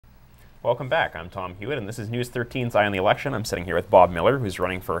Welcome back. I'm Tom Hewitt, and this is News 13's Eye on the Election. I'm sitting here with Bob Miller, who's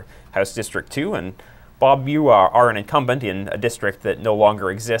running for House District 2. And Bob, you are an incumbent in a district that no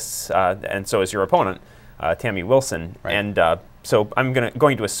longer exists, and so is your opponent, Tammy Wilson. Right. And so I'm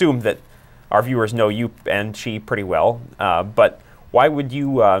going to assume that our viewers know you and she pretty well. But why would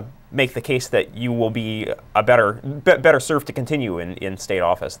you make the case that you will be a better served to continue in state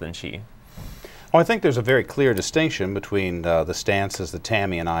office than she? Well, I think there's a very clear distinction between the stances that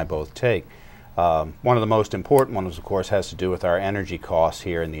Tammy and I both take. One of the most important ones, of course, has to do with our energy costs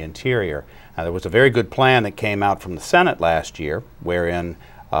here in the interior. There was a very good plan that came out from the Senate last year, wherein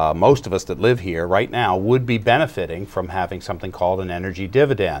most of us that live here right now would be benefiting from having something called an energy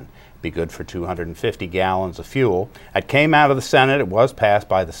dividend. Be good for 250 gallons of fuel. It came out of the Senate, it was passed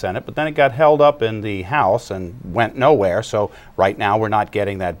by the Senate, but then it got held up in the House and went nowhere, so right now we're not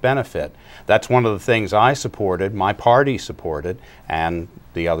getting that benefit. That's one of the things I supported, my party supported, and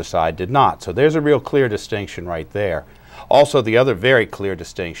the other side did not. So there's a real clear distinction right there. Also, the other very clear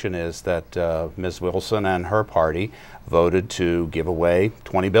distinction is that Ms. Wilson and her party voted to give away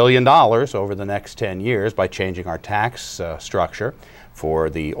 $20 billion over the next 10 years by changing our tax structure for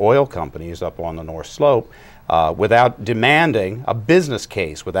the oil companies up on the North Slope without demanding a business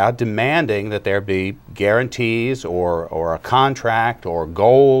case, without demanding that there be guarantees or a contract or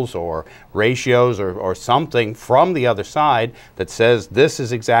goals or ratios or something from the other side that says this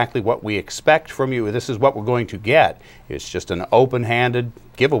is exactly what we expect from you, this is what we're going to get. It's just an open-handed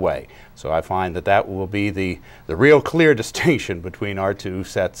giveaway. So I find that that will be the real clear distinction between our two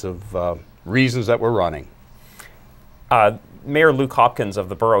sets of reasons that we're running. Mayor Luke Hopkins of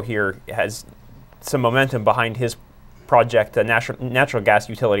the borough here has some momentum behind his project, a natural gas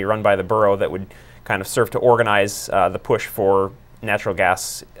utility run by the borough that would kind of serve to organize the push for natural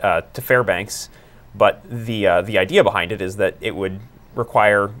gas to Fairbanks. But the idea behind it is that it would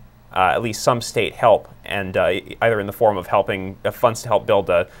require at least some state help, and either in the form of helping funds to help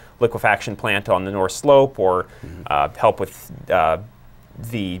build a liquefaction plant on the North Slope, or help with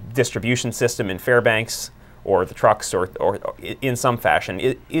the distribution system in Fairbanks, or the trucks, or in some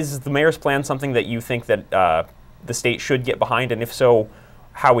fashion. Is the mayor's plan something that you think that the state should get behind? And if so,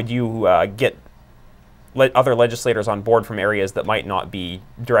 how would you get other legislators on board from areas that might not be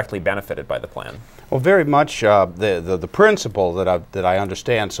directly benefited by the plan? Well, very much the principle that I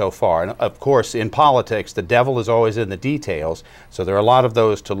understand so far, and of course in politics the devil is always in the details, so there are a lot of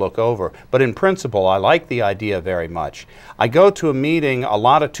those to look over, but in principle I like the idea very much. I go to a meeting a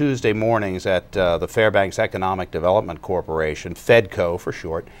lot of Tuesday mornings at the Fairbanks Economic Development Corporation, FEDCO for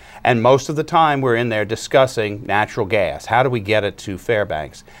short, and most of the time we're in there discussing natural gas. How do we get it to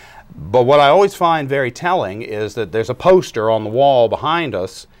Fairbanks? But what I always find very telling is that there's a poster on the wall behind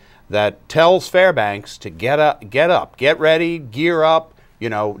us that tells Fairbanks to get up, get ready, gear up. You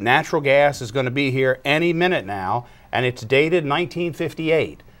know, natural gas is going to be here any minute now, and it's dated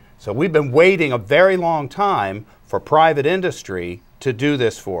 1958. So we've been waiting a very long time for private industry to do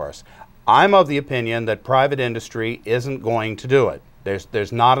this for us. I'm of the opinion that private industry isn't going to do it.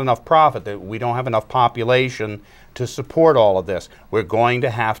 There's not enough profit, that we don't have enough population to support all of this. We're going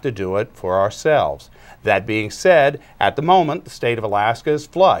to have to do it for ourselves. That being said, at the moment, the state of Alaska is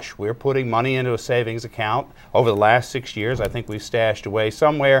flush. We're putting money into a savings account. Over the last 6 years, I think we've stashed away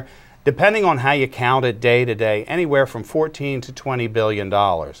somewhere, depending on how you count it day to day, anywhere from $14 to $20 billion.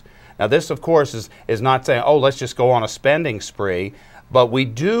 Now this, of course, is not saying, oh, let's just go on a spending spree, but we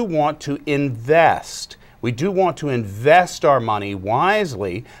do want to invest. We do want to invest our money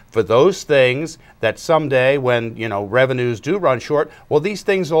wisely for those things that someday, when revenues do run short, well, these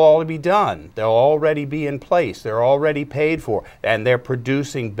things will already be done. They'll already be in place. They're already paid for, and they're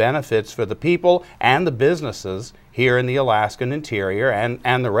producing benefits for the people and the businesses here in the Alaskan interior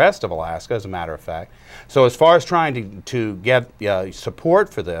and the rest of Alaska, as a matter of fact. So as far as trying to get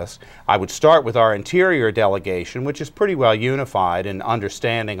support for this, I would start with our interior delegation, which is pretty well unified in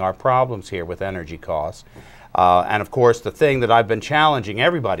understanding our problems here with energy costs. And of course, the thing that I've been challenging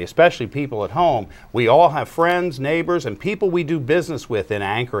everybody, especially people at home, we all have friends, neighbors, and people we do business with in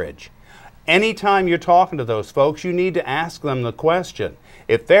Anchorage. Anytime you're talking to those folks, you need to ask them the question,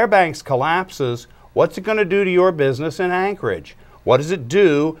 if Fairbanks collapses, what's it going to do to your business in Anchorage? What does it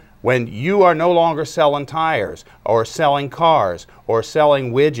do when you are no longer selling tires or selling cars or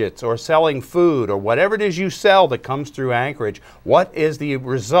selling widgets or selling food or whatever it is you sell that comes through Anchorage? What is the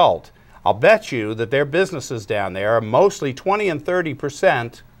result? I'll bet you that their businesses down there are mostly 20 and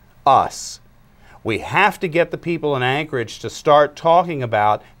 30% us. We have to get the people in Anchorage to start talking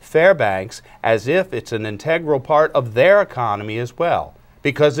about Fairbanks as if it's an integral part of their economy as well,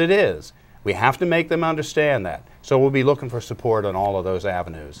 because it is. We have to make them understand that. So we'll be looking for support on all of those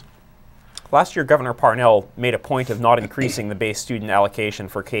avenues. Last year, Governor Parnell made a point of not increasing the base student allocation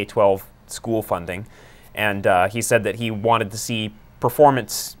for K-12 school funding, and he said that he wanted to see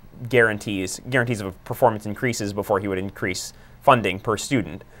performance guarantees of performance increases before he would increase funding per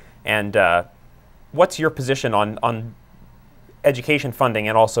student. And what's your position on education funding,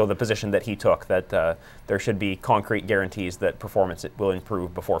 and also the position that he took, that there should be concrete guarantees that performance will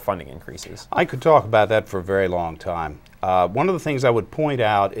improve before funding increases? I could talk about that for a very long time. One of the things I would point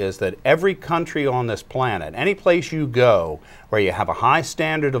out is that every country on this planet, any place you go where you have a high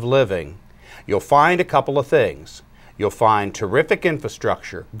standard of living, you'll find a couple of things. You'll find terrific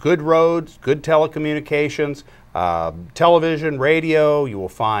infrastructure, good roads, good telecommunications, television, radio. You will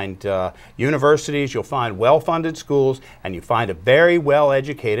find universities, you'll find well-funded schools, and you find a very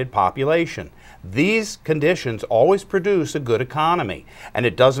well-educated population. These conditions always produce a good economy, and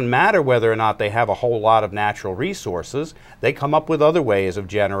it doesn't matter whether or not they have a whole lot of natural resources. They come up with other ways of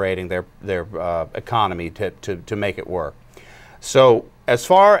generating their economy to make it work. So as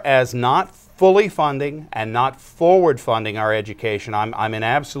far as not fully funding and not forward funding our education, I'm in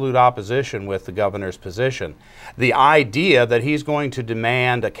absolute opposition with the governor's position. The idea that he's going to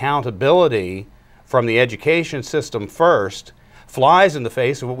demand accountability from the education system first flies in the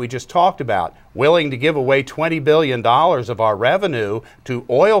face of what we just talked about, willing to give away $20 billion of our revenue to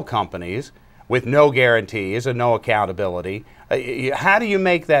oil companies with no guarantees and no accountability. How do you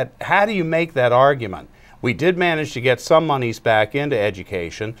make that argument? We did manage to get some monies back into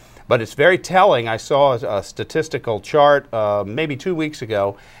education, but it's very telling. I saw a statistical chart maybe 2 weeks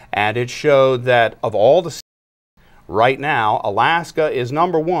ago, and it showed that of all the states right now, Alaska is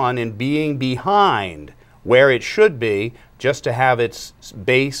 #1 in being behind where it should be just to have its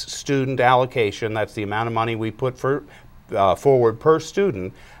base student allocation. That's the amount of money we put forward per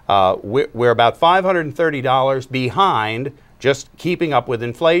student. We're about $530 behind, just keeping up with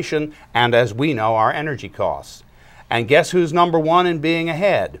inflation and, as we know, our energy costs. And guess who's #1 in being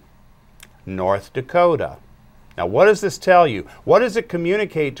ahead? North Dakota. Now, what does this tell you? What does it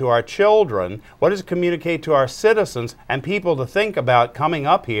communicate to our children? What does it communicate to our citizens and people to think about coming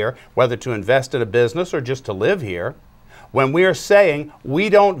up here, whether to invest in a business or just to live here, when we are saying we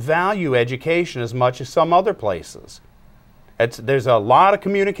don't value education as much as some other places? There's a lot of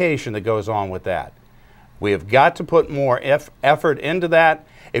communication that goes on with that. We have got to put more effort into that.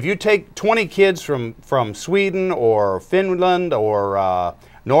 If you take 20 kids from Sweden or Finland or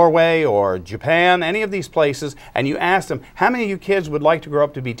Norway or Japan, any of these places, and you ask them, how many of you kids would like to grow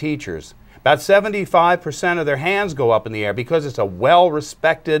up to be teachers? About 75% of their hands go up in the air because it's a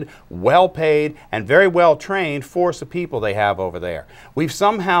well-respected, well-paid, and very well-trained force of people they have over there. We've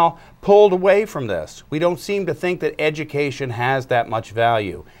somehow pulled away from this. We don't seem to think that education has that much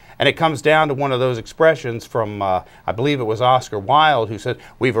value. And it comes down to one of those expressions from, I believe it was Oscar Wilde, who said,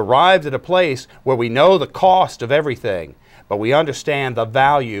 we've arrived at a place where we know the cost of everything, but we understand the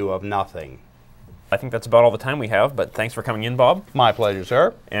value of nothing. I think that's about all the time we have, but thanks for coming in, Bob. My pleasure,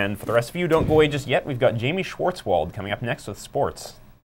 sir. And for the rest of you, don't go away just yet. We've got Jamie Schwartzwald coming up next with sports.